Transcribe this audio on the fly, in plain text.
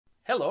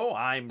Hello,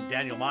 I'm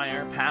Daniel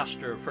Meyer,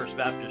 pastor of First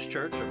Baptist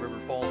Church of River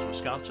Falls,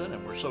 Wisconsin,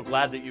 and we're so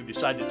glad that you've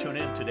decided to tune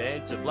in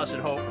today to Blessed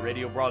Hope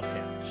radio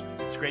broadcast.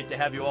 It's great to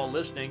have you all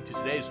listening to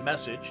today's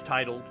message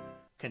titled,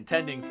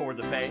 Contending for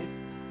the Faith.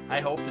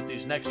 I hope that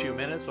these next few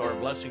minutes are a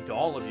blessing to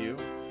all of you,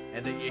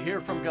 and that you hear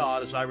from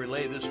God as I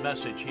relay this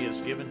message He has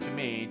given to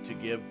me to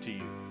give to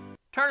you.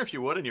 Turn, if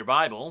you would, in your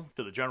Bible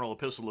to the general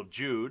epistle of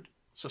Jude.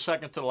 It's the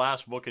second to the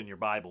last book in your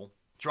Bible.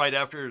 It's right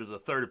after the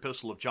third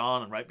epistle of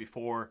John and right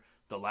before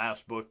the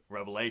last book,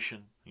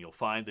 Revelation. You'll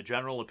find the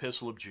general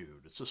epistle of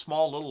Jude. It's a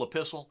small little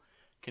epistle,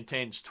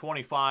 contains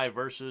 25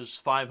 verses,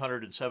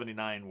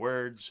 579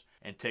 words,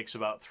 and takes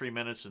about 3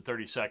 minutes and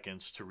 30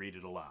 seconds to read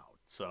it aloud.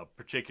 It's a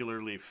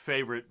particularly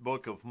favorite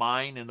book of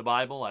mine in the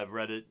Bible. I've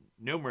read it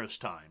numerous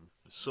times.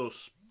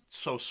 It's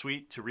so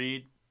sweet to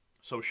read,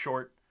 so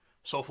short,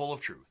 so full of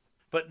truth.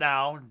 But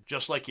now,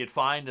 just like you'd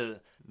find in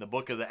the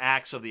book of the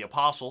Acts of the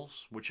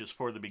Apostles, which is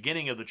for the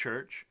beginning of the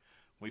church,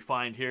 we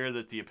find here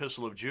that the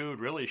Epistle of Jude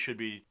really should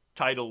be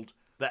titled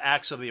The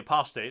Acts of the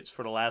Apostates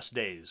for the Last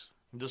Days.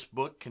 This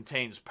book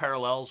contains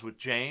parallels with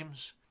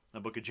James. The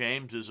book of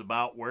James is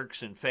about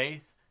works in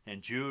faith,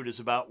 and Jude is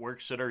about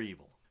works that are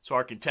evil. So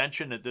our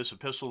contention that this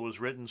epistle was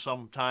written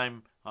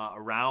sometime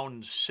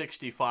around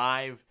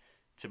 65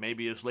 to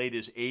maybe as late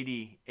as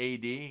 80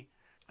 A.D.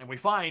 And we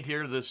find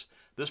here this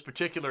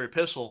particular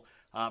epistle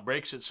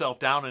breaks itself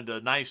down into a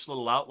nice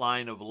little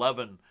outline of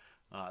 11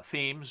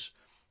 themes.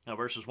 Now,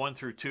 verses 1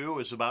 through 2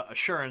 is about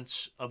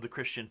assurance of the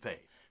Christian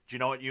faith. Do you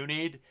know what you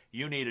need?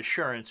 You need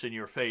assurance in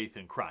your faith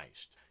in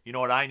Christ. You know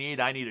what I need?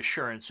 I need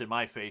assurance in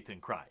my faith in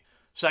Christ.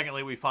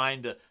 Secondly, we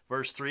find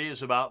verse 3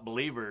 is about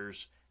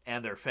believers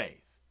and their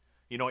faith.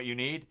 You know what you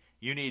need?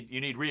 You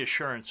need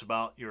reassurance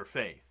about your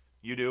faith.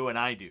 You do, and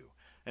I do.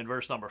 In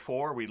verse number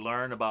 4, we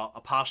learn about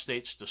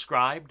apostates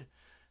described.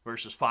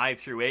 Verses 5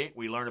 through 8,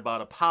 we learn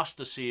about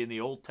apostasy in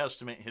the Old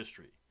Testament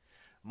history.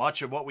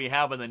 Much of what we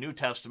have in the New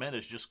Testament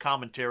is just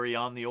commentary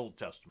on the Old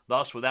Testament.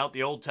 Thus, without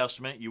the Old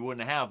Testament, you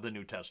wouldn't have the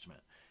New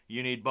Testament.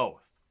 You need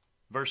both.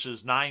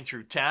 Verses 9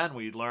 through 10,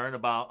 we learn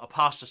about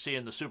apostasy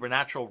in the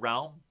supernatural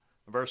realm.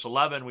 In verse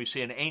 11, we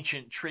see an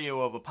ancient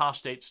trio of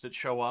apostates that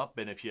show up,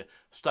 and if you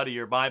study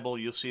your Bible,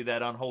 you'll see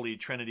that unholy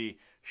trinity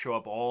show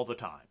up all the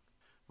time.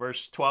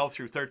 Verse 12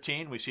 through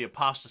 13, we see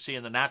apostasy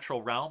in the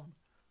natural realm.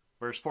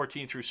 Verse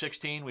 14 through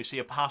 16, we see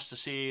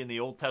apostasy in the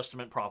Old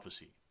Testament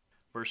prophecy.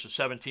 Verses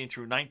 17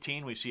 through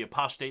 19, we see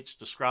apostates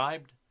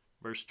described.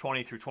 Verse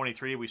 20 through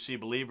 23, we see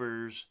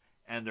believers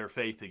and their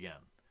faith again.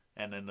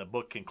 And then the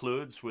book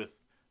concludes with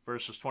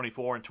verses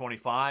 24 and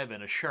 25,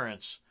 an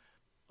assurance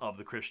of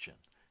the Christian.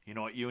 You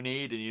know what you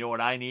need, and you know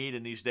what I need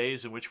in these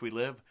days in which we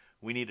live?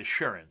 We need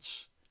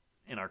assurance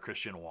in our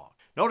Christian walk.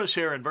 Notice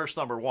here in verse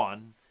number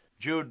 1,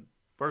 Jude,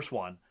 verse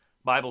 1,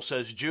 Bible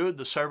says, Jude,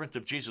 the servant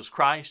of Jesus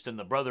Christ and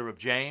the brother of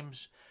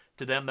James,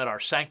 to them that are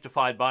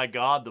sanctified by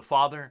God the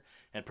Father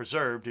and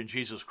preserved in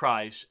Jesus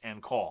Christ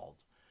and called.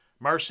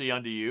 Mercy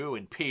unto you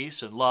and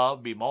peace and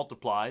love be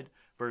multiplied.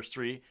 Verse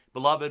 3,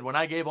 Beloved, when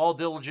I gave all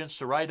diligence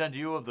to write unto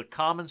you of the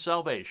common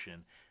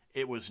salvation,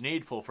 it was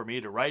needful for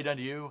me to write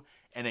unto you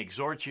and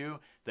exhort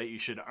you that you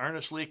should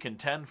earnestly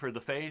contend for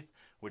the faith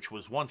which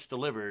was once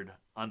delivered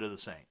unto the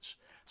saints.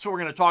 So we're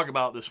going to talk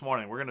about this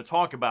morning. We're going to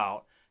talk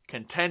about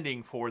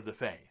contending for the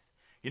faith.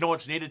 You know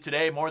what's needed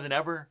today more than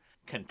ever?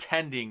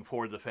 Contending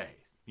for the faith.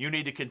 You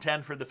need to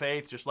contend for the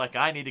faith just like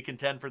I need to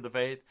contend for the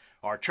faith.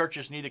 Our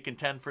churches need to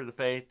contend for the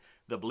faith.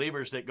 The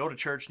believers that go to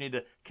church need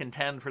to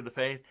contend for the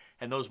faith.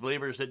 And those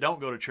believers that don't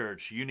go to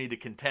church, you need to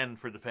contend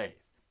for the faith.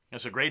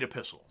 It's a great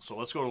epistle. So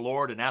let's go to the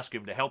Lord and ask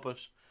Him to help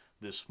us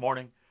this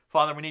morning.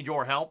 Father, we need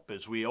your help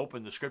as we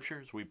open the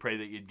Scriptures. We pray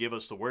that you'd give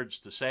us the words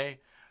to say.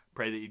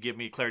 Pray that you'd give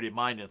me clarity of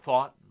mind and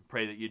thought.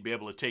 Pray that you'd be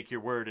able to take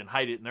your word and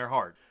hide it in their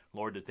heart.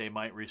 Lord, that they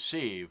might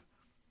receive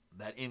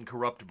that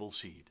incorruptible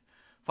seed.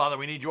 Father,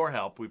 we need your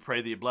help. We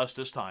pray that you bless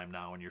this time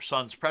now in your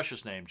Son's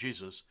precious name,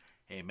 Jesus.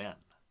 Amen.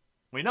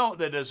 We know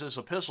that as this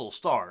epistle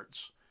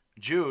starts,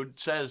 Jude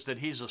says that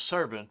he's a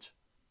servant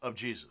of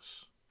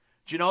Jesus.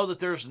 Do you know that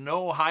there's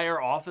no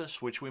higher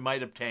office which we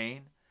might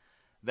obtain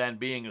than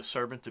being a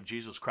servant of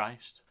Jesus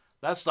Christ?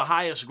 That's the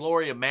highest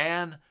glory a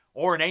man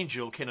or an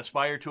angel can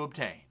aspire to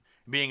obtain,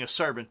 being a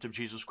servant of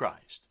Jesus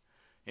Christ.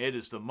 It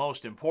is the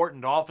most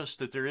important office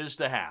that there is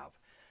to have.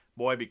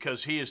 Boy,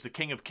 because he is the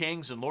King of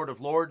Kings and Lord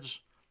of Lords,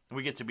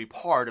 we get to be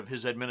part of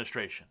his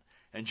administration.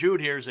 And Jude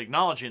here is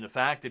acknowledging the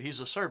fact that he's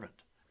a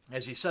servant.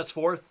 As he sets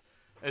forth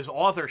his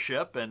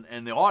authorship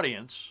and the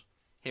audience,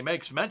 he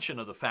makes mention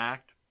of the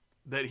fact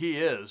that he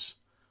is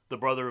the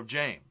brother of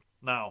James.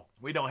 Now,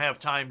 we don't have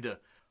time to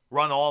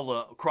run all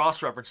the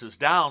cross-references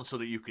down so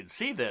that you can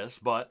see this,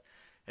 but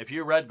if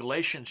you read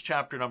Galatians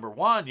chapter number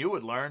 1, you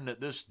would learn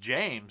that this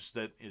James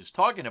that is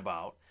talking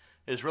about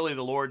is really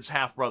the Lord's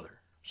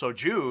half-brother. So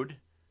Jude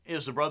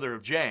is the brother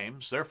of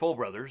James. They're full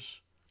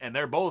brothers. And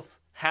they're both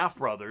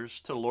half-brothers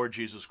to the Lord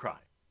Jesus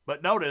Christ.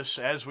 But notice,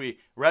 as we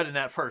read in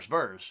that first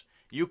verse,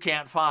 you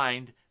can't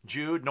find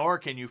Jude, nor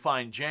can you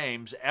find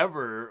James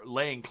ever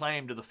laying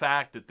claim to the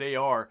fact that they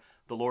are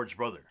the Lord's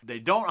brother. They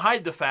don't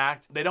hide the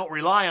fact, they don't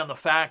rely on the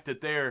fact that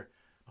they're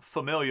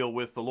familial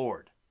with the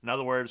Lord. In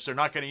other words, they're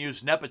not going to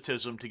use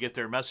nepotism to get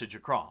their message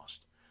across.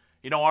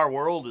 You know, our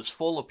world is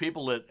full of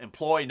people that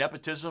employ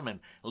nepotism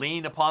and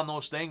lean upon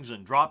those things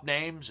and drop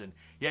names, and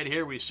yet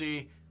here we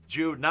see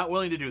Jude not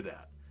willing to do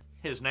that.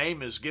 His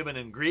name is given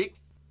in Greek.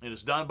 It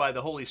is done by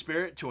the Holy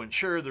Spirit to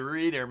ensure the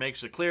reader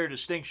makes a clear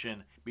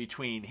distinction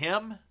between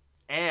him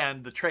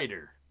and the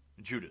traitor,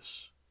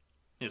 Judas.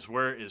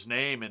 His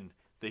name in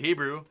the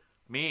Hebrew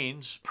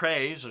means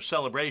praise or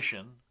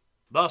celebration.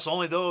 Thus,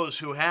 only those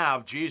who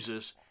have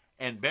Jesus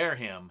and bear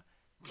him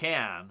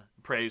can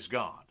praise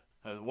God.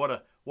 What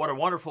a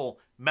wonderful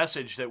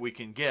message that we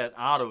can get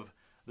out of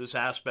this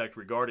aspect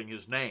regarding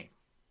his name.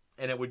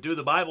 And it would do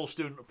the Bible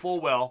student full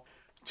well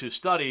to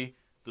study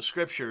the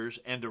Scriptures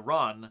and to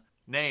run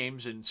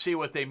names and see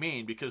what they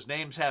mean, because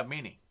names have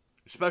meaning,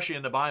 especially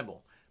in the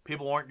Bible.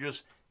 People aren't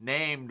just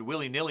named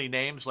willy-nilly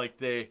names like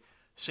they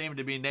seem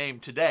to be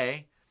named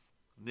today.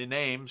 The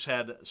names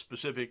had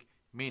specific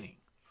meaning.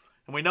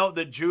 And we note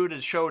that Jude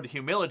has showed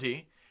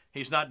humility.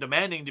 He's not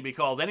demanding to be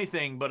called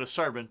anything but a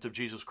servant of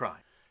Jesus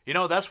Christ. You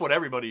know, that's what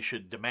everybody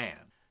should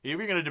demand. If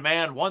you're going to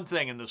demand one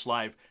thing in this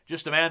life,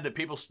 just demand that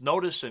people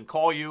notice and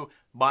call you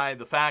by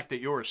the fact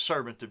that you're a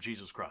servant of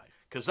Jesus Christ,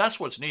 because that's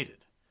what's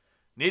needed.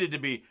 Needed to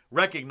be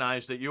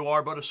recognized that you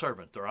are but a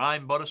servant, or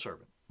I'm but a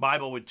servant. The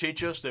Bible would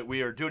teach us that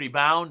we are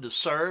duty-bound to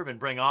serve and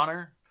bring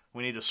honor.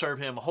 We need to serve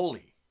him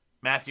wholly.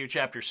 Matthew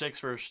chapter 6,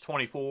 verse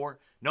 24,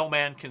 no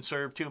man can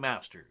serve two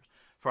masters,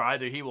 for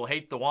either he will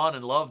hate the one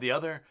and love the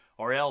other,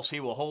 or else he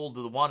will hold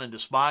to the one and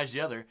despise the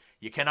other.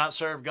 You cannot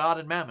serve God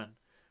and mammon.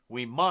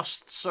 We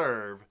must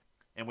serve,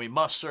 and we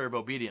must serve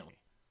obediently.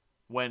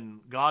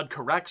 When God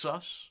corrects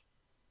us,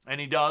 and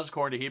he does,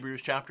 according to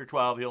Hebrews chapter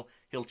 12,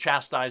 he'll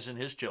chastise in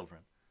his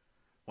children.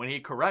 When he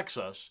corrects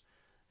us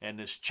and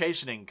this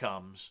chastening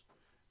comes,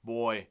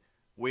 boy,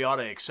 we ought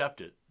to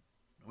accept it.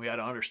 We ought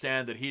to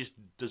understand that he's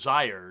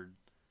desired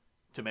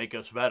to make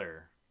us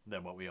better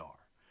than what we are.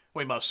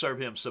 We must serve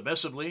him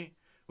submissively.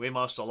 We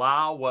must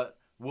allow what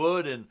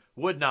would and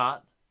would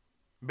not,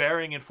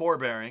 bearing and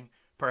forbearing.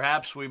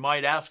 Perhaps we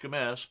might ask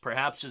amiss,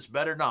 perhaps it's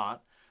better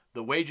not.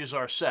 The wages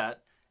are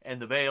set,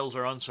 and the veils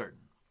are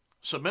uncertain.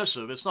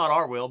 Submissive, it's not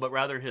our will, but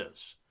rather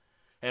his.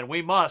 And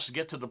we must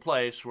get to the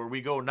place where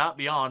we go not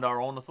beyond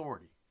our own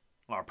authority.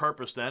 Our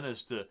purpose then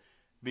is to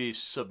be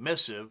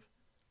submissive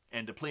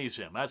and to please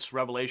him. That's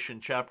Revelation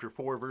chapter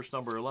 4, verse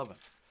number 11.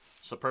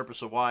 It's the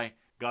purpose of why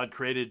God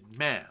created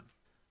man.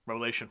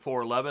 Revelation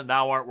 4:11,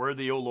 thou art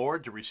worthy, O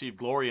Lord, to receive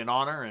glory and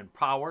honor and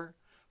power,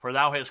 for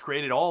thou hast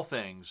created all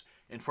things,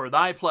 and for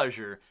thy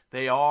pleasure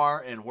they are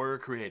and were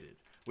created.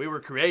 We were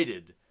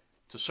created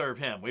to serve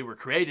him. We were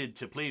created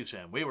to please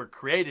him. We were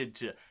created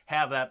to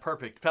have that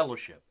perfect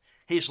fellowship.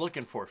 He's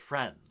looking for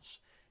friends.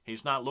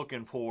 He's not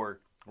looking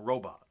for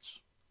robots.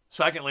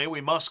 Secondly,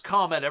 we must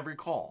come at every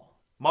call.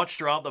 Much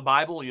throughout the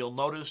Bible, you'll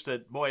notice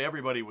that, boy,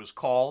 everybody was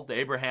called.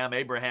 Abraham,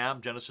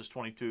 Abraham, Genesis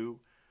 22.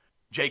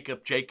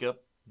 Jacob, Jacob,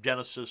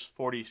 Genesis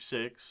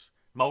 46.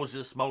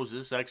 Moses,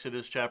 Moses,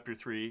 Exodus chapter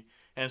 3,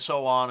 and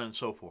so on and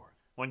so forth.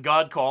 When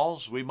God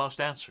calls, we must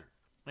answer.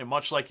 And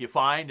much like you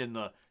find in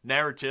the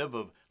narrative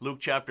of Luke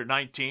chapter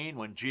 19,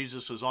 when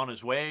Jesus is on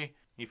his way,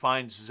 he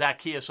finds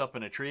Zacchaeus up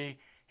in a tree,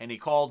 and he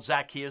called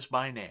Zacchaeus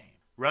by name.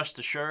 Rest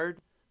assured,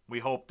 we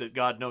hope that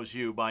God knows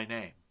you by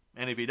name.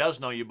 And if he does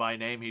know you by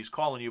name, he's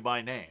calling you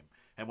by name.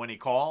 And when he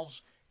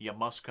calls, you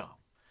must come.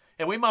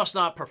 And we must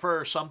not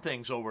prefer some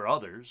things over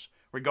others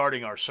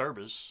regarding our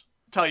service.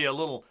 I'll tell you a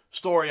little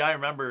story I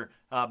remember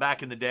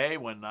back in the day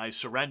when I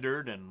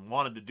surrendered and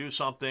wanted to do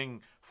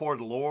something for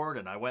the Lord,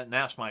 and I went and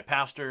asked my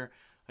pastor,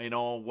 you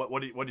know,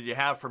 what did you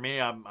have for me?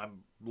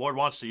 Lord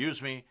wants to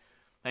use me.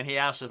 And he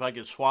asked if I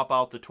could swap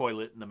out the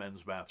toilet in the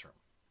men's bathroom.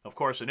 Of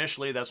course,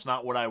 initially, that's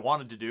not what I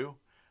wanted to do.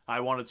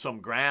 I wanted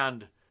some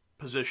grand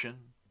position,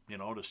 you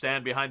know, to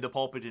stand behind the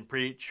pulpit and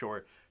preach,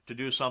 or to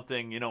do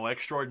something, you know,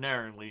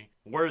 extraordinarily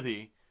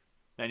worthy.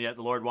 And yet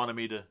the Lord wanted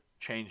me to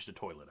change the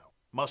toilet out.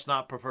 Must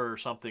not prefer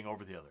something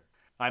over the other.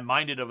 I'm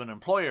minded of an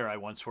employer I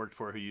once worked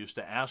for who used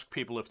to ask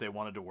people if they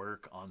wanted to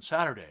work on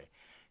Saturday.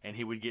 And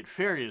he would get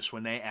furious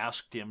when they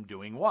asked him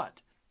doing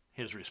what.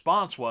 His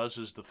response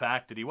is the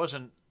fact that he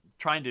wasn't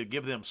trying to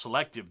give them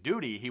selective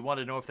duty. He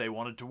wanted to know if they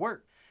wanted to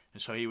work.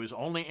 And so he was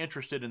only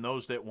interested in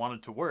those that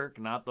wanted to work,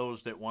 not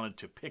those that wanted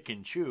to pick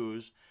and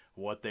choose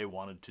what they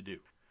wanted to do.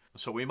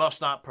 So we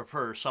must not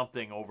prefer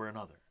something over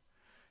another.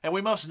 And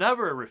we must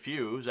never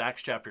refuse,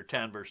 Acts chapter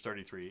 10, verse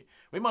 33,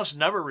 we must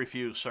never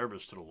refuse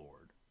service to the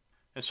Lord.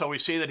 And so we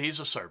see that he's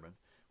a servant.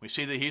 We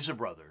see that he's a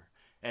brother.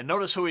 And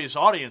notice who his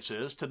audience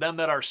is, to them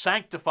that are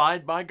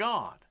sanctified by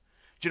God.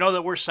 Do you know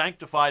that we're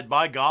sanctified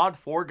by God,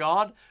 for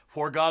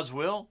God's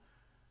will?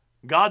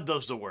 God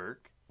does the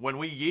work. When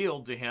we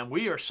yield to him,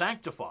 we are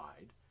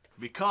sanctified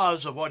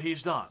because of what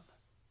he's done.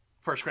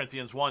 1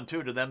 Corinthians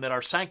 1:2, to them that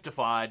are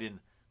sanctified in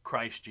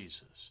Christ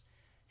Jesus.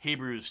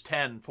 Hebrews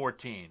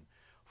 10:14,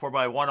 for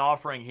by one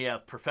offering he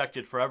hath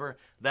perfected forever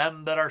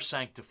them that are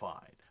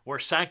sanctified. We're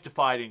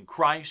sanctified in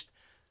Christ.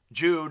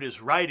 Jude is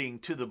writing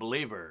to the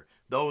believer,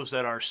 those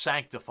that are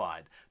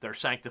sanctified. They're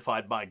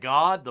sanctified by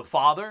God, the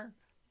Father,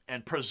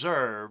 and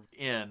preserved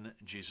in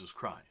Jesus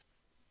Christ.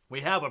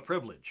 We have a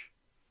privilege.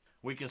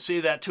 We can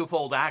see that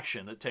twofold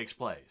action that takes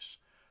place.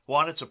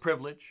 One, it's a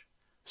privilege.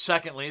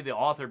 Secondly, the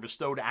author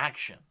bestowed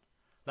action.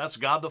 That's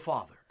God the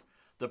Father.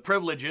 The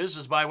privilege is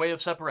by way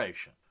of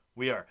separation.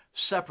 We are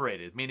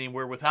separated, meaning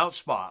we're without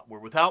spot, we're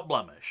without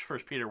blemish,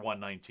 1 Peter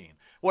 1:19.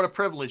 What a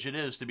privilege it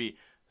is to be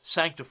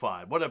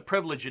sanctified. What a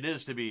privilege it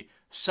is to be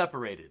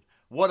separated.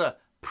 What a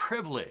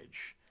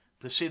privilege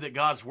to see that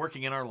God's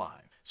working in our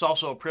life. It's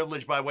also a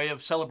privilege by way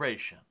of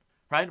celebration,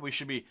 right? We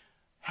should be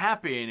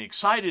happy and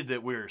excited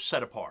that we're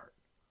set apart.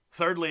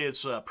 Thirdly,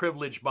 it's a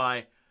privilege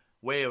by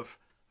way of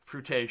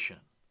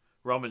fruitation.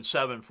 Romans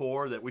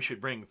 7:4, that we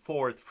should bring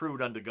forth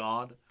fruit unto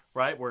God,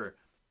 right? We're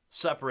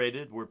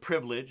separated, we're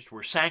privileged,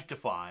 we're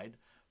sanctified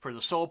for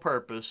the sole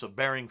purpose of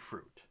bearing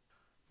fruit.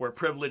 We're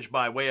privileged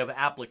by way of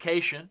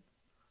application.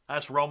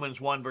 That's Romans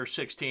 1 verse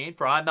 16.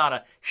 For I'm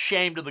not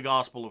ashamed of the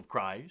gospel of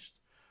Christ,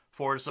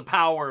 for it's the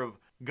power of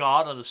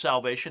God unto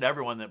salvation to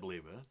everyone that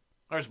believeth.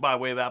 There's by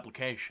way of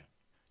application.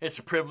 It's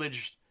a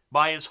privilege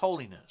by His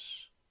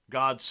holiness.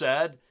 God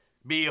said,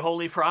 be ye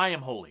holy, for I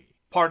am holy.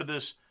 Part of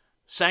this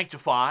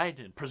sanctified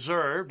and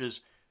preserved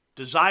is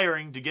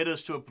desiring to get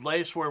us to a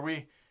place where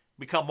we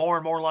become more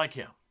and more like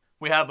Him.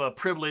 We have a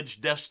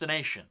privileged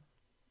destination.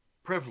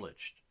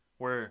 Privileged.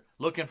 We're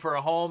looking for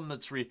a home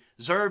that's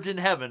reserved in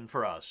heaven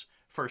for us.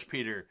 1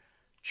 Peter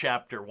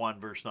chapter 1,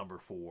 verse number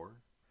 4.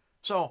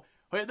 So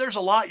there's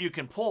a lot you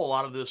can pull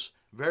out of this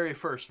very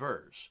first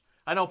verse.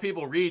 I know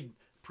people read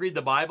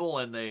the Bible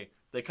and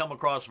they come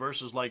across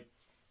verses like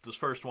this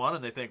first one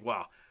and they think,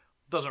 wow,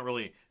 it doesn't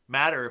really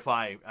matter if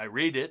I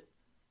read it.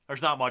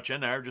 There's not much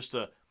in there, just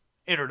an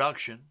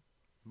introduction,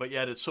 but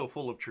yet it's so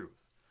full of truth,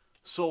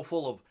 so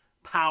full of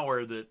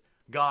power that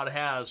God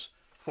has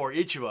for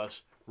each of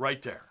us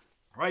right there.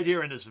 Right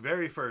here in this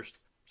very first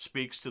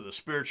speaks to the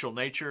spiritual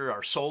nature.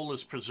 Our soul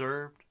is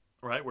preserved,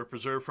 right? We're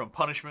preserved from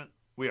punishment.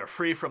 We are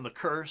free from the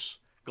curse,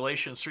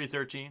 Galatians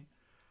 3:13.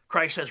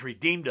 Christ has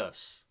redeemed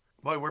us.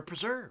 Boy, we're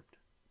preserved.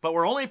 But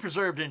we're only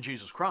preserved in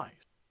Jesus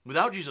Christ.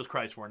 Without Jesus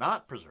Christ, we're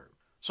not preserved.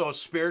 So it's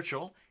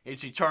spiritual,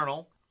 it's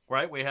eternal,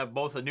 right? We have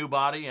both a new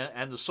body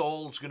and the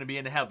soul is going to be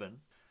in heaven.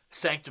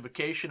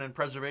 Sanctification and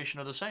preservation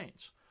of the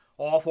saints.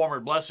 All former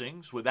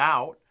blessings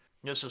without,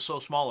 this is so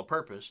small a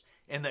purpose,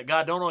 in that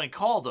God not only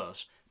called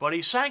us, but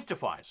He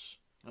sanctifies.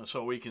 And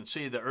so we can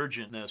see the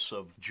urgentness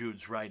of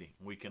Jude's writing.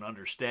 We can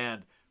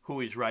understand who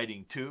he's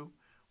writing to.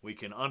 We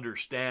can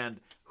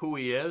understand who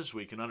he is.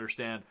 We can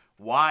understand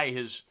why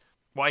he's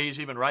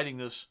even writing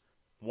this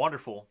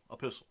wonderful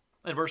epistle.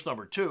 In verse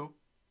number 2,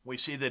 we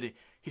see that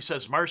he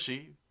says,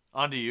 mercy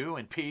unto you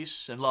and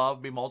peace and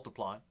love be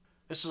multiplied.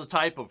 This is a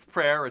type of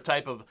prayer, a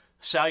type of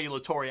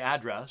salutatory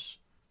address.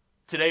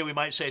 Today we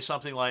might say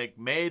something like,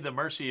 may the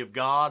mercy of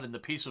God and the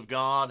peace of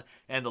God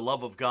and the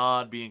love of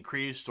God be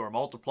increased or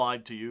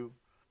multiplied to you.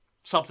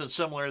 Something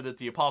similar that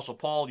the Apostle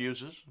Paul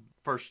uses,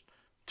 1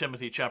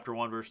 Timothy chapter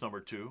 1, verse number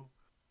 2.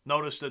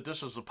 Notice that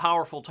this is a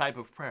powerful type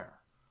of prayer.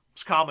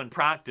 It's common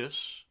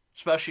practice,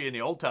 especially in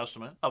the Old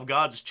Testament, of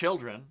God's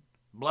children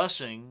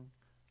blessing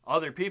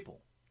other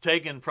people.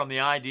 Taken from the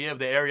idea of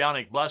the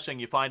Aaronic blessing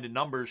you find in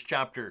Numbers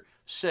chapter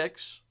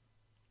 6,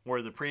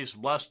 where the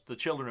priest blessed the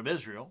children of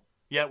Israel.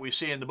 Yet we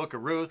see in the book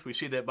of Ruth, we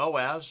see that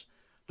Boaz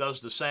does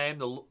the same.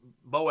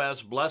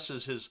 Boaz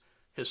blesses his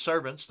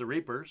servants, the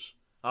reapers,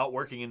 out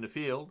working in the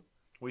field.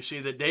 We see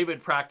that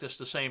David practiced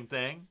the same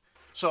thing.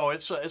 So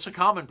it's a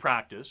common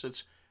practice.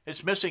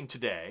 It's missing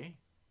today.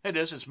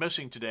 It's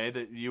missing today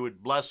that you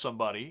would bless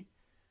somebody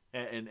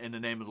in the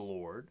name of the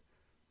Lord.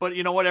 But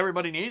you know what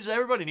everybody needs?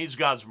 Everybody needs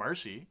God's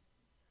mercy.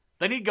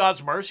 They need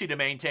God's mercy to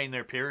maintain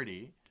their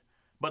purity.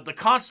 But the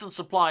constant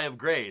supply of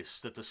grace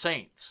that the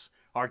saints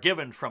are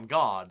given from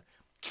God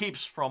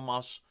keeps from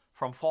us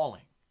from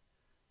falling.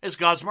 It's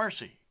God's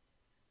mercy.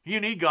 You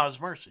need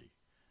God's mercy.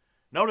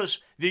 Notice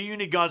that you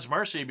need God's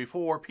mercy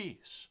before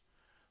peace.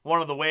 One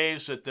of the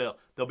ways that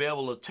they'll be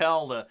able to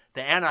tell the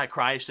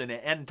Antichrist in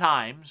the end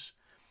times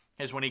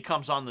is when he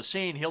comes on the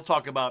scene, he'll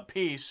talk about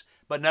peace,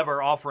 but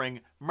never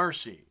offering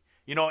mercy.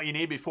 You know what you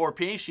need before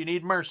peace? You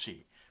need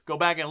mercy. Go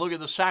back and look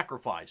at the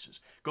sacrifices.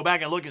 Go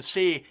back and look and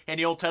see in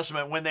the Old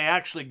Testament when they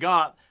actually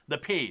got the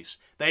peace.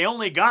 They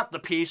only got the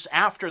peace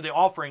after the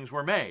offerings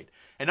were made.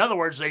 In other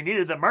words, they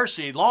needed the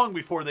mercy long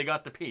before they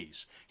got the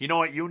peace. You know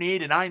what you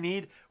need and I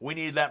need? We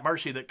need that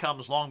mercy that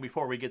comes long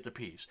before we get the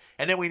peace.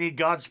 And then we need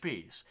God's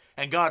peace.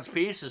 And God's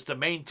peace is to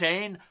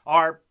maintain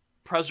our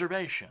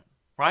preservation,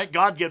 right?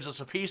 God gives us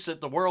a peace that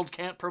the world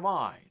can't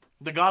provide.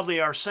 The godly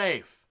are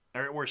safe.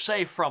 We're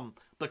safe from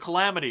the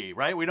calamity,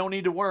 right? We don't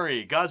need to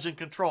worry. God's in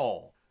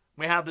control.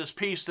 We have this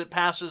peace that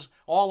passes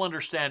all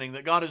understanding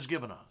that God has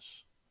given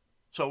us.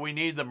 So we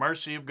need the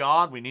mercy of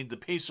God. We need the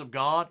peace of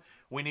God.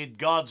 We need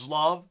God's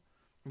love.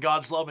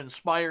 God's love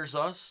inspires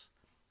us.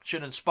 It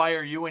should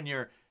inspire you in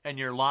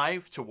your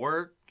life to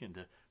work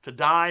and to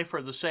die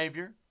for the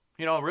Savior.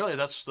 You know, really,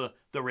 that's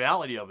the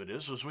reality of it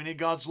is we need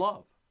God's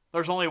love.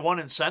 There's only one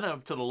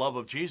incentive to the love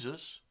of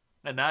Jesus,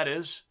 and that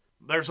is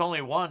there's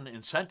only one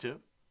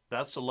incentive.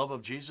 That's the love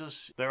of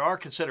Jesus. There are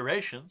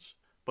considerations,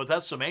 but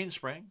that's the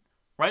mainspring,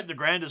 right? The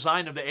grand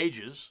design of the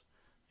ages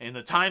in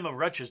the time of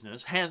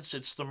wretchedness, hence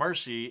it's the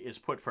mercy is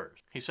put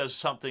first. He says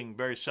something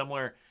very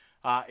similar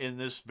in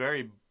this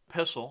very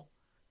epistle.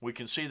 We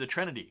can see the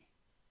Trinity.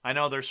 I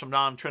know there's some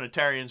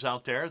non-Trinitarians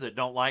out there that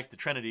don't like the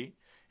Trinity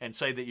and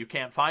say that you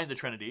can't find the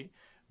Trinity,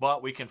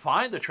 but we can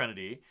find the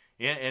Trinity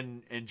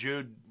in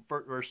Jude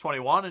verse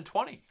 21 and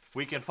 20.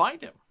 We can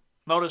find him.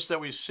 Notice that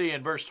we see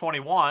in verse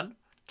 21,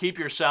 keep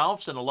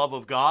yourselves in the love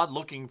of God,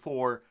 looking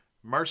for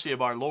mercy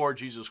of our Lord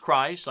Jesus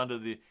Christ unto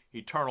the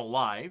eternal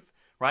life,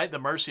 right? The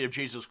mercy of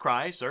Jesus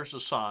Christ, there's the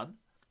Son.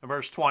 In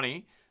verse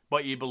 20,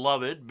 but ye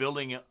beloved,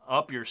 building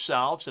up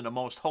yourselves in the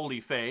most holy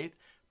faith,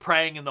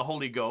 praying in the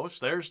Holy Ghost,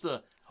 there's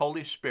the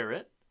Holy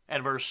Spirit.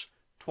 And verse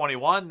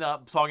 21,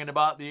 talking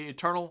about the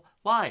eternal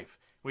life.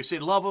 We see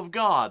love of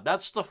God,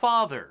 that's the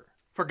Father.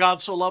 For God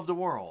so loved the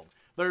world.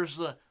 There's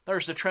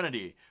the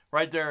Trinity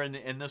right there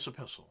in this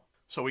epistle.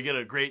 So we get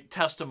a great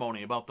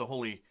testimony about the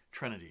Holy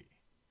Trinity.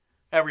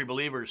 Every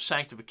believer's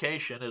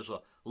sanctification is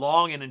a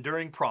long and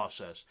enduring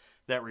process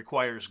that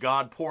requires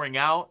God pouring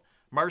out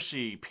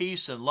mercy,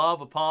 peace, and love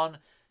upon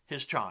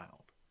his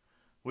child.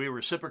 We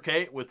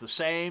reciprocate with the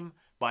same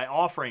by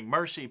offering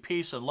mercy,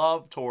 peace, and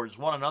love towards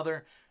one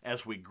another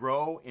as we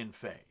grow in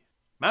faith.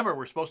 Remember,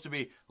 we're supposed to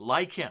be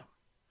like him.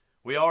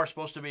 We are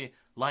supposed to be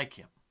like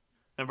him.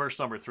 In verse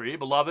number 3,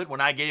 beloved,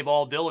 when I gave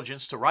all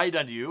diligence to write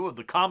unto you of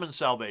the common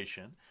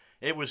salvation,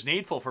 it was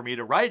needful for me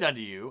to write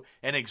unto you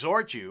and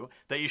exhort you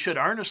that you should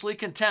earnestly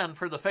contend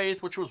for the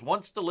faith which was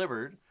once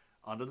delivered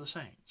unto the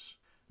saints.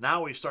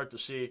 Now we start to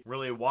see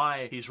really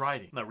why he's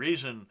writing. The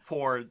reason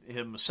for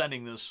him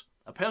sending this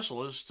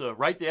epistle is to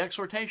write the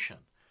exhortation.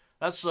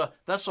 That's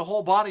the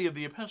whole body of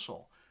the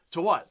epistle.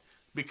 To what?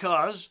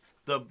 Because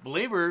the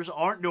believers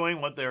aren't doing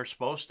what they're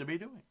supposed to be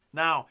doing.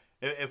 Now,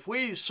 if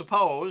we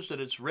suppose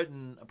that it's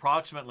written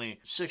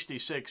approximately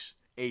 66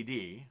 AD,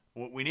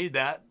 we need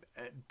that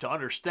to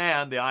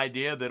understand the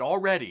idea that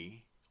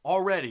already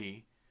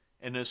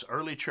in this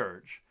early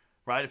church,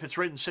 right, if it's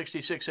written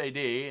 66 AD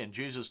and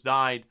Jesus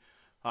died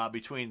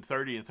between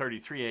 30 and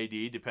 33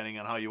 AD, depending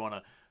on how you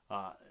want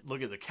to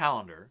look at the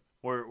calendar,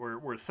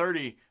 we're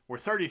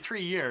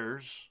 33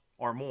 years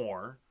or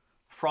more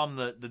from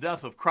the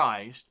death of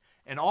Christ,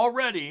 and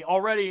already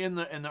in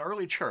the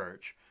early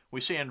church, we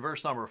see in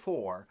verse number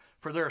 4,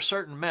 for there are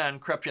certain men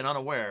crept in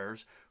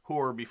unawares, who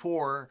were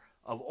before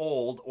of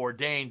old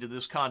ordained to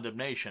this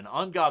condemnation,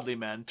 ungodly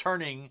men,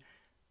 turning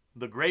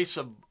the grace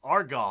of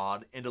our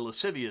God into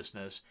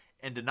lasciviousness,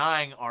 and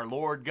denying our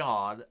Lord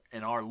God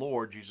and our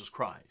Lord Jesus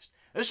Christ.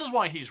 This is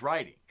why he's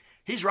writing.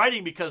 He's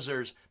writing because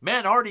there's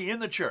men already in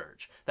the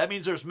church. That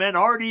means there's men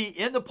already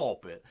in the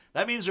pulpit.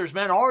 That means there's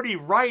men already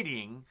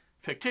writing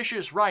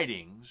fictitious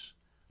writings,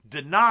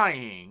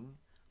 denying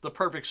the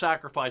perfect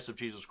sacrifice of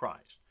Jesus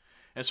Christ.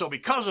 And so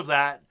because of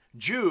that,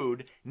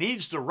 Jude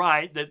needs to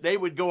write that they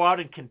would go out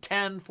and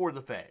contend for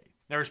the faith.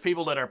 There's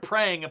people that are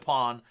preying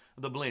upon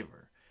the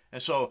believer.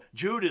 And so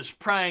Jude is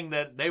praying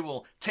that they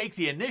will take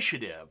the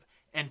initiative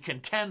and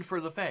contend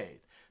for the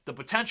faith. The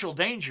potential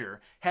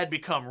danger had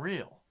become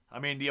real. I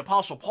mean, the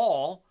Apostle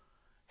Paul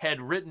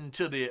had written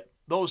to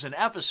those in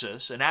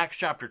Ephesus in Acts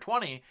chapter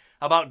 20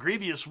 about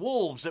grievous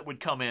wolves that would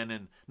come in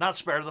and not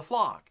spare the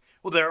flock.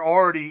 Well, they're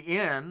already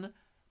in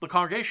the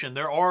congregation.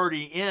 They're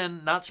already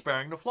in not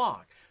sparing the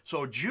flock.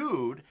 So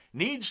Jude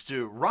needs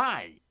to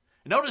write.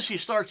 Notice he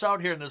starts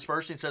out here in this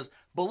verse and he says,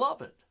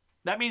 beloved.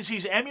 That means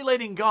he's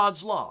emulating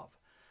God's love.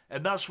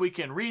 And thus we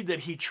can read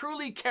that he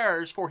truly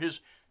cares for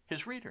his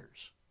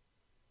readers.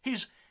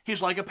 He's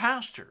like a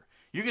pastor.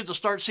 You get to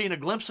start seeing a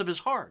glimpse of his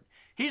heart.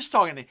 He's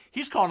calling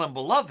them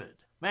beloved.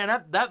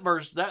 Man, that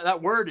verse,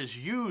 that word is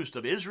used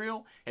of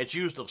Israel. It's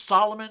used of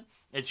Solomon.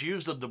 It's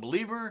used of the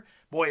believer.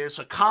 Boy, it's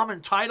a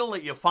common title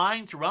that you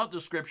find throughout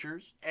the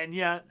scriptures. And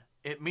yet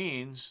it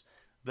means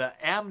the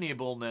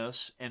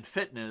amiableness and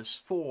fitness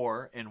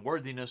for and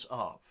worthiness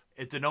of.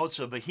 It denotes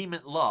a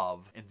vehement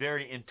love and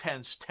very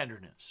intense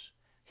tenderness.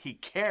 He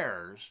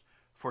cares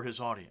for his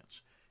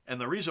audience.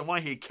 And the reason why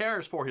he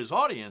cares for his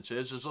audience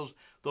is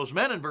those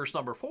men in verse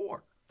number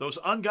 4, those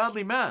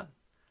ungodly men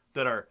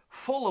that are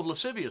full of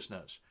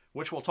lasciviousness,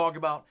 which we'll talk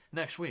about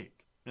next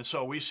week. And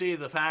so we see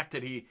the fact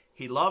that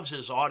he loves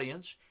his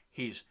audience.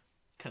 He's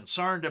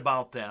concerned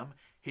about them.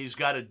 He's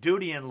got a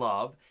duty in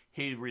love.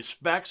 He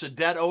respects a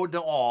debt owed to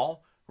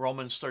all.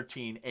 Romans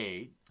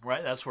 13:8,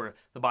 right? That's where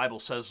the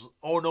Bible says,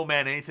 owe no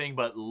man anything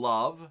but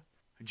love.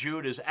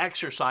 Jude is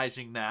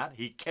exercising that.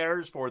 He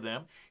cares for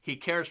them. He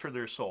cares for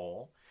their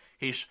soul.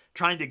 He's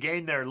trying to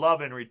gain their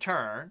love in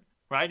return,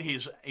 right?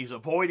 He's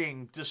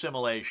avoiding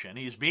dissimulation.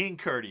 He's being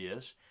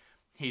courteous.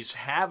 He's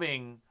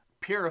having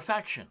pure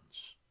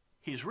affections.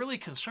 He's really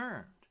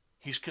concerned.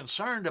 He's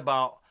concerned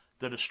about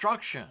the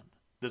destruction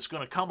that's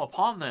going to come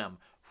upon them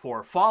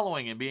for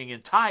following and being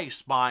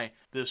enticed by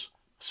this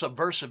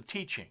subversive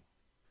teaching.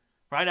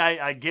 Right?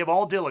 I give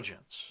all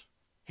diligence.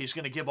 He's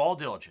going to give all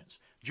diligence.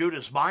 Jude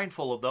is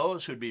mindful of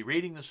those who'd be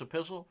reading this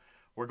epistle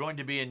were going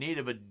to be in need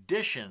of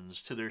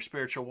additions to their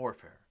spiritual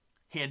warfare.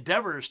 He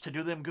endeavors to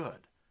do them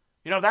good.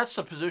 You know, that's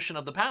the position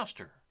of the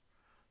pastor.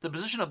 The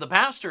position of the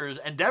pastor is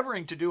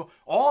endeavoring to do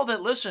all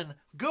that listen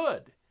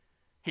good.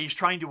 He's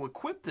trying to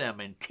equip them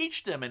and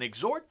teach them and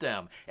exhort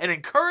them and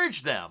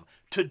encourage them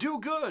to do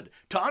good,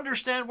 to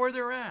understand where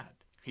they're at.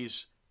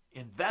 He's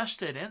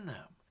invested in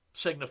them.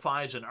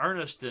 Signifies an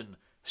earnest and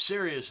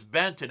serious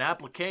bent and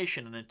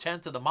application and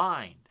intent of the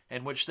mind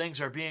in which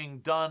things are being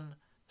done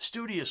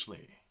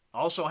studiously.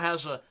 Also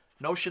has a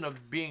notion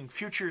of being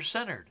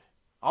future-centered.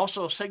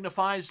 Also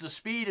signifies the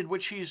speed in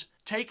which he's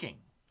taking.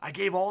 I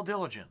gave all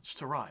diligence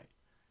to write.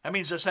 That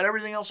means I set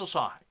everything else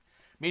aside.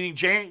 Meaning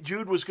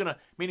Jude was going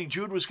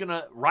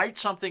to write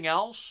something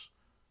else,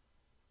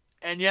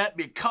 and yet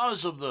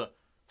because of the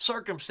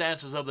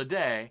circumstances of the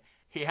day,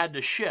 he had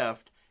to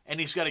shift, and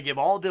he's got to give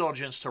all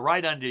diligence to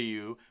write unto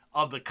you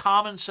of the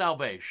common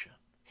salvation.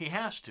 He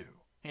has to.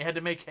 He had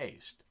to make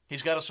haste.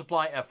 He's got to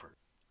supply effort.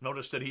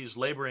 Notice that he's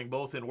laboring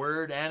both in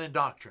word and in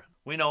doctrine.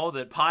 We know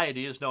that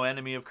piety is no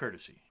enemy of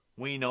courtesy.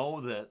 We know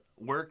that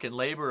work and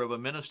labor of a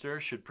minister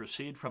should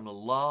proceed from the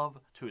love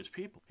to his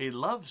people. He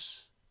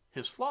loves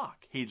his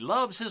flock. He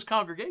loves his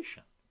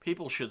congregation.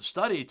 People should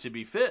study to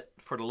be fit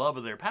for the love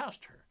of their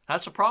pastor.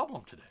 That's a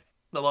problem today.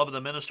 The love of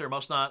the minister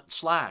must not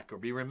slack or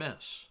be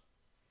remiss.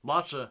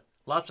 Lots of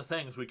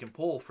things we can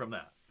pull from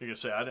that. You can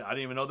say, I didn't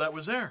even know that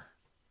was there.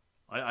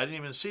 I didn't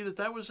even see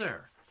that was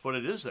there. But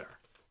it is there.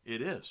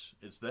 It is.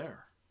 It's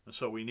there. And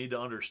so we need to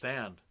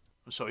understand.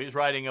 So he's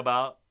writing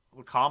about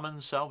the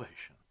common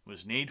salvation. It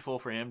was needful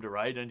for him to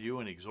write unto you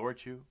and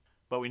exhort you.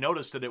 But we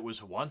notice that it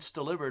was once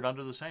delivered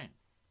unto the saints,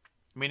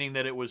 meaning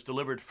that it was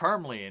delivered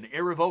firmly and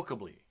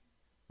irrevocably,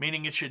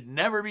 meaning it should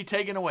never be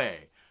taken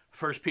away.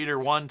 1 Peter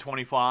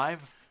 1:25,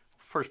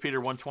 1 Peter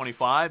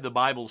 1:25, the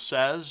Bible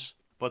says,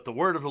 "But the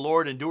word of the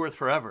Lord endureth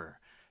forever,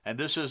 and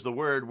this is the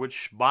word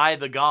which by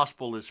the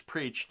gospel is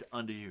preached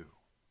unto you."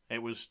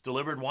 It was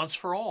delivered once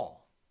for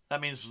all.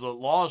 That means the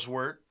law's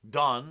work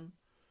done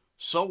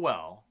so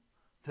well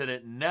that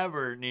it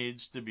never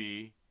needs to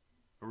be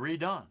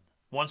redone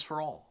once for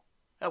all.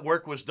 That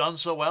work was done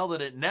so well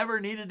that it never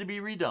needed to be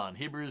redone.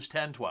 Hebrews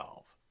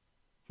 10:12.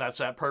 That's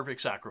that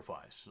perfect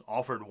sacrifice,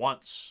 offered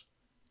once.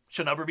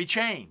 Should never be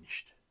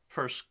changed.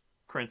 1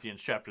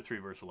 Corinthians chapter 3,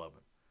 verse 11.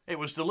 It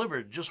was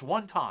delivered just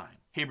one time.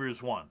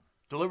 Hebrews 1.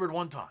 Delivered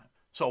one time.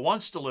 So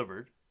once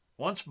delivered,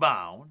 once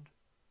bound,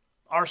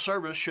 our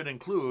service should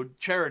include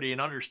charity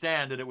and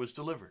understand that it was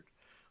delivered.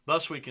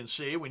 Thus we can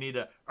see we need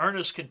an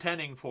earnest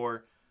contending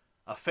for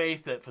a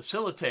faith that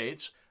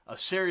facilitates a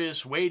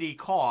serious, weighty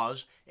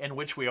cause in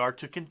which we are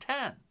to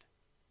contend.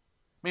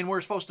 I mean,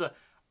 we're supposed to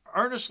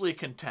earnestly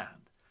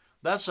contend.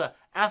 That's an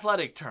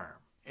athletic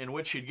term in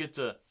which you'd get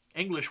the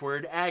English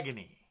word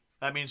agony.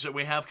 That means that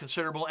we have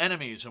considerable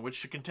enemies in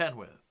which to contend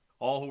with,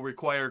 all who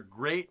require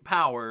great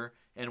power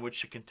in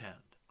which to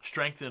contend.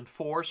 Strength and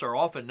force are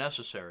often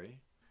necessary,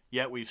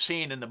 yet we've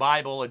seen in the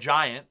Bible a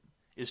giant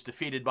is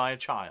defeated by a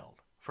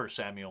child, 1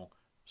 Samuel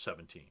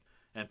 17.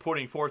 And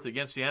putting forth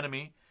against the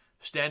enemy,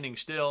 standing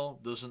still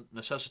doesn't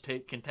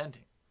necessitate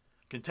contending.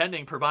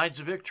 Contending provides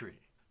a victory,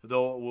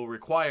 though it will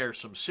require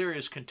some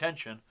serious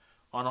contention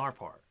on our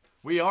part.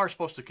 We are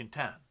supposed to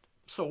contend.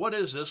 So what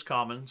is this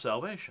common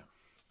salvation?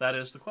 That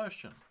is the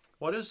question.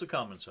 What is the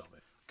common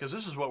salvation? Because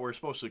this is what we're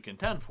supposed to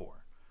contend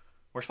for.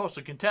 We're supposed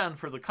to contend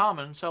for the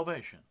common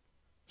salvation.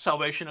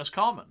 Salvation is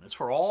common. It's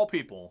for all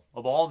people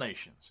of all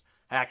nations.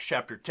 Acts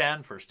chapter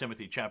 10, 1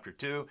 Timothy chapter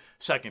 2,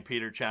 2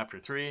 Peter chapter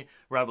 3,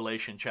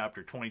 Revelation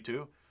chapter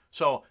 22.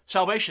 So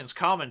salvation's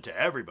common to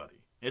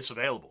everybody. It's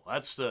available.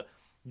 That's the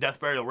death,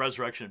 burial,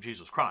 resurrection of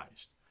Jesus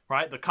Christ.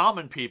 Right? The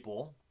common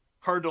people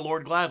heard the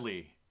Lord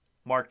gladly.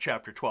 Mark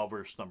chapter 12,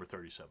 verse number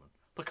 37.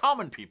 The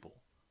common people.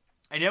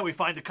 And yet we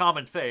find the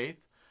common faith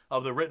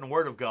of the written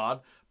word of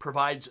God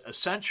provides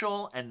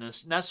essential and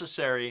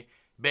necessary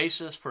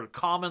basis for the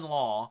common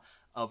law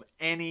of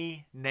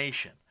any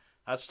nation.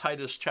 That's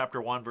Titus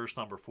chapter 1, verse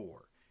number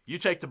 4. You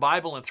take the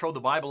Bible and throw the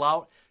Bible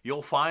out,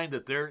 you'll find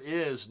that there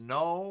is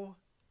no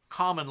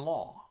common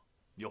law.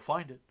 You'll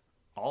find it.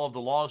 All of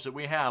the laws that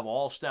we have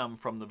all stem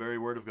from the very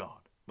word of God.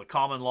 The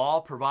common law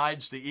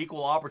provides the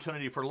equal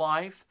opportunity for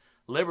life,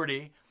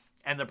 liberty,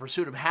 and the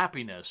pursuit of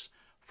happiness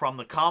from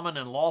the common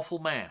and lawful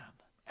man.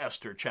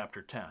 Esther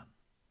chapter 10.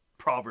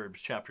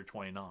 Proverbs chapter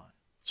 29.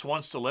 So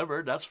once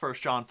delivered, that's 1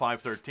 John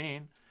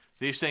 5:13.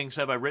 These things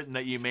have I written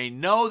that you may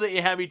know that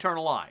you have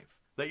eternal life.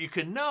 That you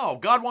can know.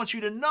 God wants you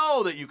to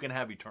know that you can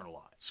have eternal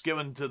life. It's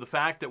given to the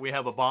fact that we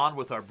have a bond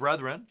with our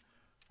brethren.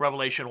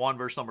 Revelation 1,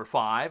 verse number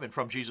 5, and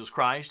from Jesus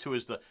Christ, who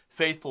is the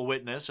faithful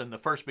witness and the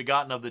first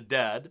begotten of the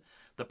dead,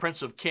 the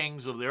Prince of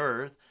kings of the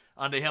earth,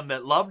 unto him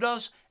that loved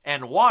us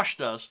and washed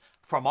us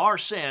from our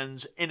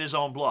sins in his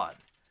own blood.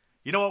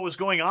 You know what was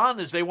going on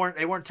is they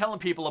weren't telling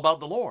people about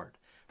the Lord.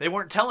 They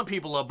weren't telling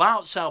people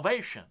about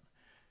salvation.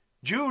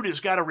 Jude has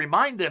got to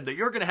remind them that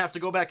you're going to have to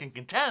go back and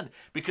contend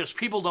because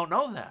people don't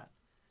know that.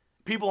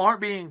 People aren't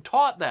being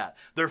taught that.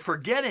 They're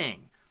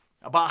forgetting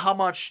about how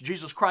much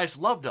Jesus Christ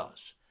loved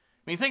us.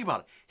 I mean, think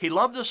about it. He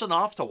loved us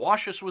enough to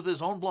wash us with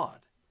his own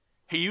blood.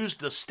 He used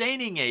the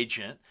staining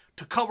agent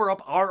to cover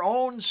up our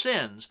own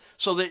sins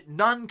so that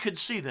none could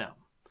see them.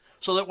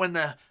 So that when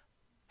the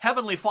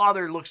Heavenly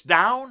Father looks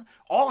down.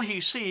 All he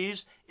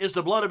sees is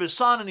the blood of his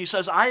Son, and he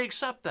says, I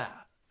accept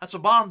that. That's a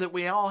bond that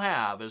we all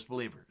have as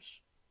believers.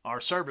 Our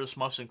service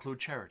must include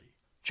charity.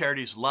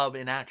 Charity is love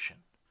in action.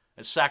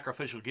 It's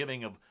sacrificial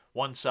giving of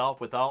oneself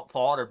without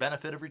thought or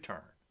benefit of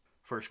return.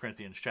 1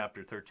 Corinthians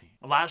chapter 13.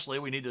 And lastly,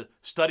 we need to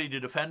study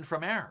to defend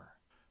from error.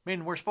 I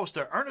mean, we're supposed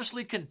to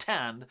earnestly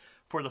contend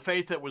for the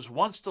faith that was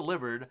once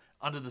delivered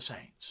unto the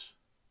saints.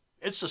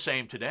 It's the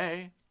same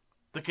today.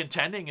 The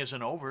contending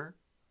isn't over.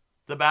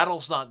 The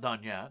battle's not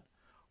done yet.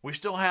 We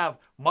still have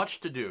much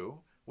to do.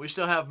 We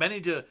still have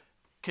many to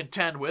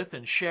contend with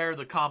and share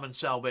the common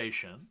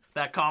salvation.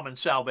 That common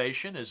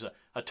salvation is an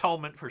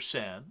atonement for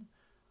sin,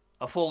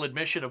 a full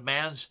admission of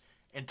man's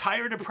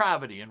entire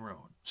depravity and ruin.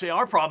 See,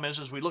 our problem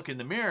is we look in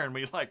the mirror and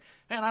we're like,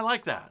 man, I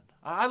like that.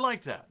 I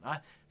like that.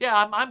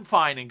 I'm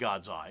fine in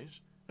God's eyes.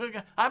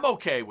 I'm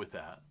okay with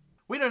that.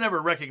 We don't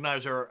ever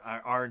recognize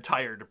our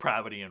entire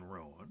depravity and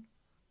ruin.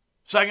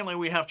 Secondly,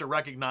 we have to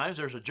recognize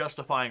there's a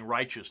justifying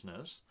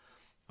righteousness.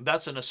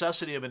 That's a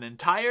necessity of an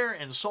entire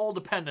and sole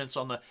dependence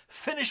on the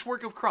finished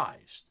work of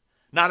Christ.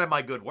 Not in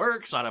my good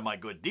works, not in my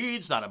good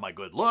deeds, not in my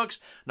good looks,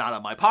 not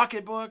in my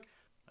pocketbook.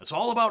 It's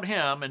all about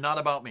him and not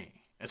about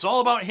me. It's all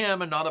about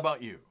him and not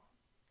about you.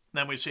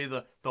 Then we see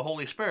the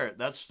Holy Spirit.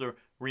 That's the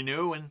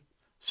renew and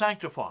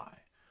sanctify.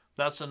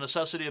 That's the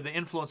necessity of the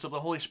influence of the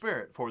Holy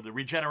Spirit for the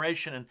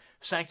regeneration and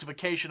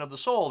sanctification of the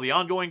soul, the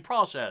ongoing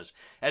process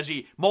as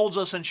he molds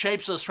us and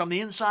shapes us from the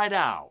inside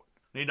out.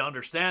 You need to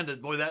understand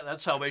that, boy, that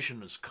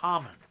salvation is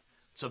common.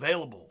 It's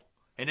available.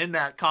 And in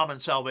that common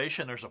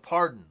salvation, there's a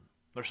pardon.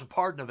 There's a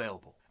pardon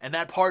available. And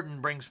that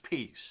pardon brings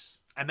peace.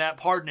 And that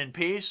pardon and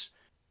peace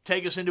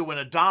take us into an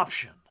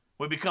adoption.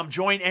 We become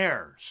joint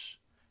heirs.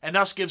 And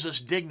thus gives us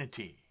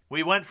dignity.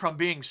 We went from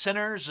being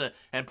sinners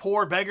and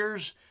poor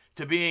beggars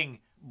to being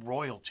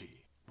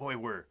royalty. Boy,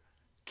 we're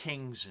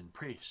kings and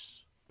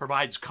priests.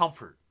 Provides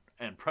comfort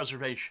and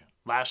preservation.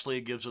 Lastly,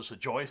 it gives us a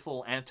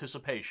joyful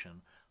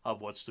anticipation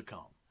of what's to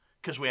come,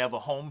 because we have a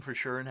home for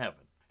sure in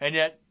heaven. And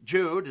yet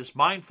Jude is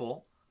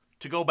mindful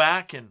to go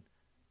back and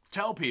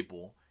tell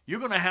people, you're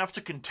going to have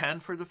to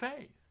contend for the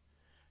faith.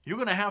 You're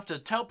going to have to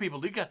tell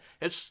people,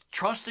 it's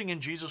trusting in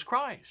Jesus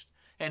Christ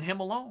and him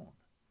alone.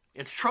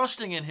 It's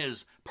trusting in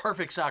his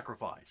perfect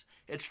sacrifice.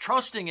 It's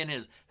trusting in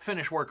his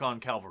finished work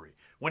on Calvary.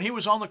 When he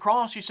was on the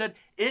cross, he said,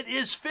 it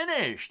is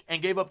finished,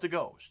 and gave up the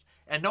ghost.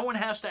 And no one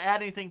has to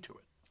add anything to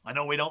it. I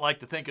know we don't like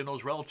to think in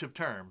those relative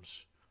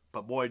terms,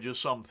 but boy,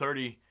 just some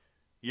 30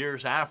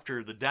 years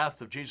after the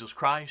death of Jesus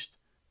Christ,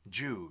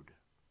 Jude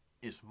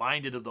is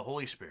minded of the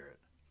Holy Spirit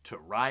to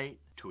write,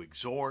 to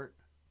exhort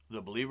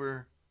the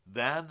believer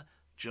then,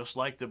 just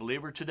like the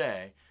believer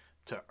today,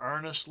 to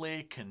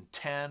earnestly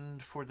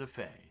contend for the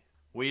faith.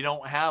 We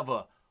don't have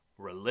a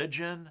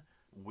religion,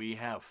 we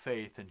have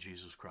faith in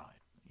Jesus Christ.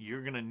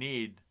 You're going to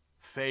need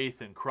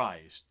faith in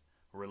Christ.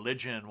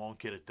 Religion won't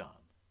get it done.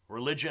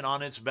 Religion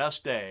on its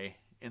best day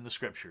in the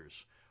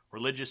Scriptures,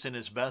 religious in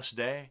its best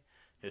day,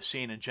 is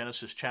seen in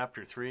Genesis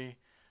chapter 3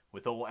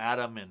 with old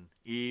Adam and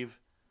Eve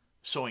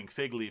sewing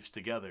fig leaves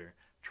together,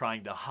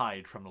 trying to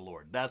hide from the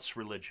Lord. That's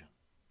religion.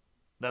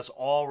 That's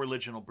all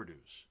religion will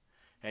produce.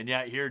 And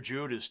yet here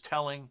Jude is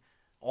telling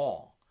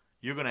all,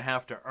 you're going to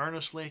have to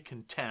earnestly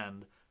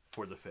contend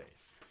for the faith.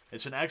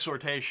 It's an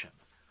exhortation.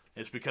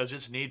 It's because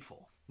it's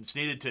needful. It's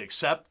needed to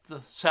accept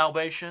the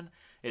salvation.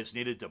 It's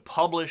needed to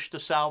publish the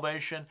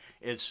salvation.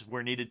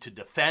 We're needed to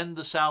defend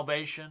the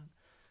salvation.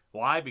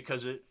 Why?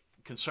 Because it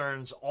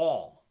concerns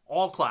all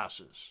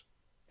classes,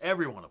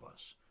 every one of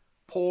us,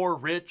 poor,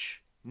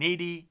 rich,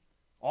 needy,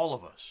 all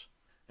of us.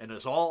 And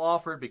it's all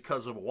offered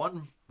because of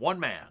one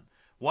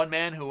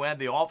man who had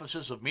the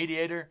offices of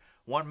mediator,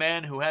 one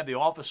man who had the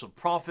office of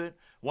prophet,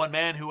 one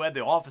man who had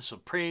the office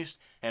of priest,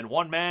 and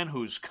one man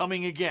who's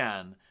coming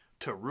again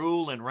to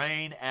rule and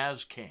reign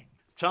as king.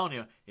 I'm telling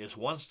you, it's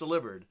once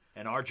delivered,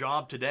 and our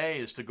job today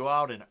is to go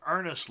out and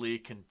earnestly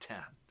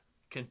contend.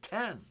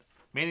 Contend,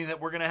 meaning that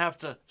we're going to have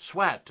to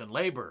sweat and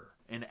labor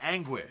in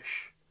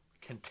anguish,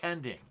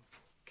 contending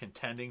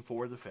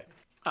for the faith.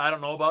 I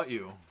don't know about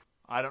you.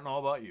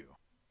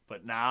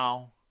 But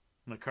now,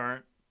 in the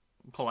current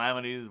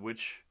calamity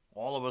which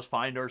all of us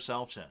find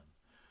ourselves in,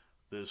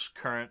 this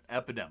current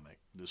epidemic,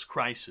 this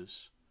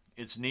crisis,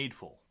 it's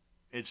needful.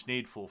 It's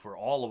needful for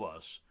all of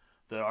us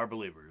that are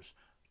believers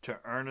to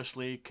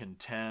earnestly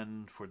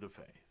contend for the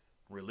faith.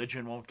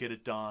 Religion won't get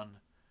it done.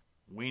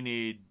 We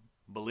need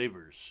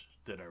believers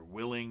that are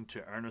willing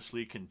to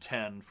earnestly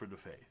contend for the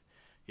faith.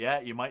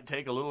 Yeah, you might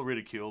take a little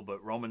ridicule,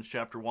 but Romans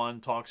chapter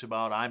 1 talks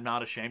about, I'm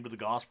not ashamed of the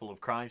gospel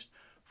of Christ,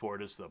 for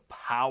it is the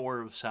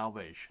power of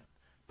salvation.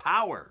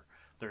 Power.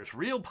 There's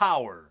real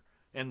power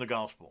in the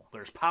gospel.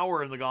 There's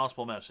power in the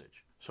gospel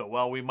message. So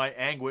while we might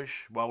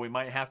anguish, while we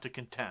might have to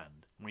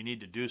contend, we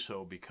need to do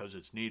so because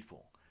it's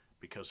needful,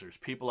 because there's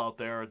people out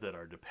there that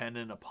are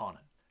dependent upon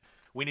it.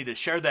 We need to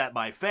share that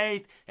by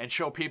faith and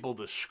show people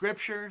the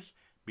Scriptures,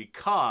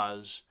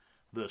 because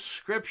the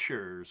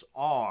Scriptures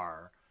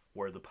are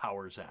where the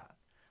power's at.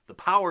 The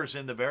power's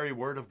in the very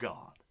Word of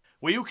God.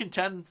 Will you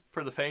contend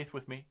for the faith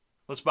with me?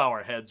 Let's bow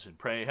our heads and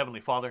pray.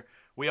 Heavenly Father,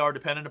 we are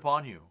dependent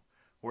upon you.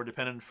 We're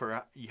dependent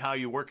for how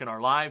you work in our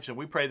lives, and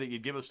we pray that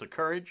you'd give us the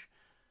courage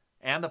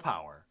and the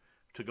power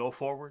to go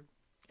forward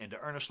and to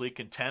earnestly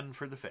contend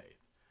for the faith.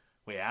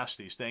 We ask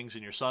these things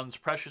in your Son's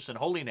precious and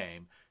holy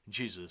name,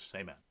 Jesus,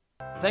 amen.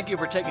 Thank you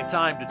for taking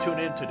time to tune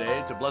in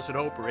today to Blessed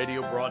Hope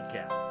Radio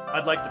Broadcast.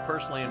 I'd like to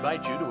personally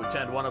invite you to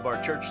attend one of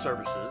our church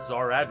services.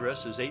 Our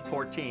address is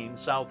 814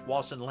 South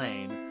Wasson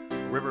Lane,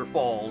 River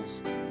Falls,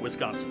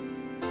 Wisconsin.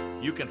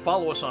 You can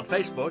follow us on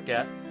Facebook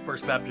at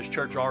First Baptist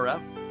Church RF,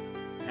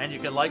 and you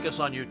can like us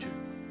on YouTube.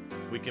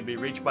 We can be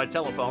reached by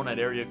telephone at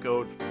area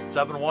code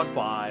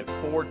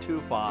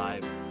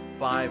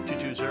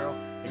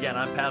 715-425-5220. Again,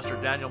 I'm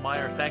Pastor Daniel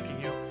Meyer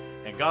thanking you,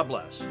 and God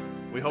bless.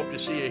 We hope to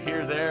see you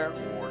here, there,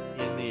 or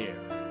in the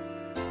air.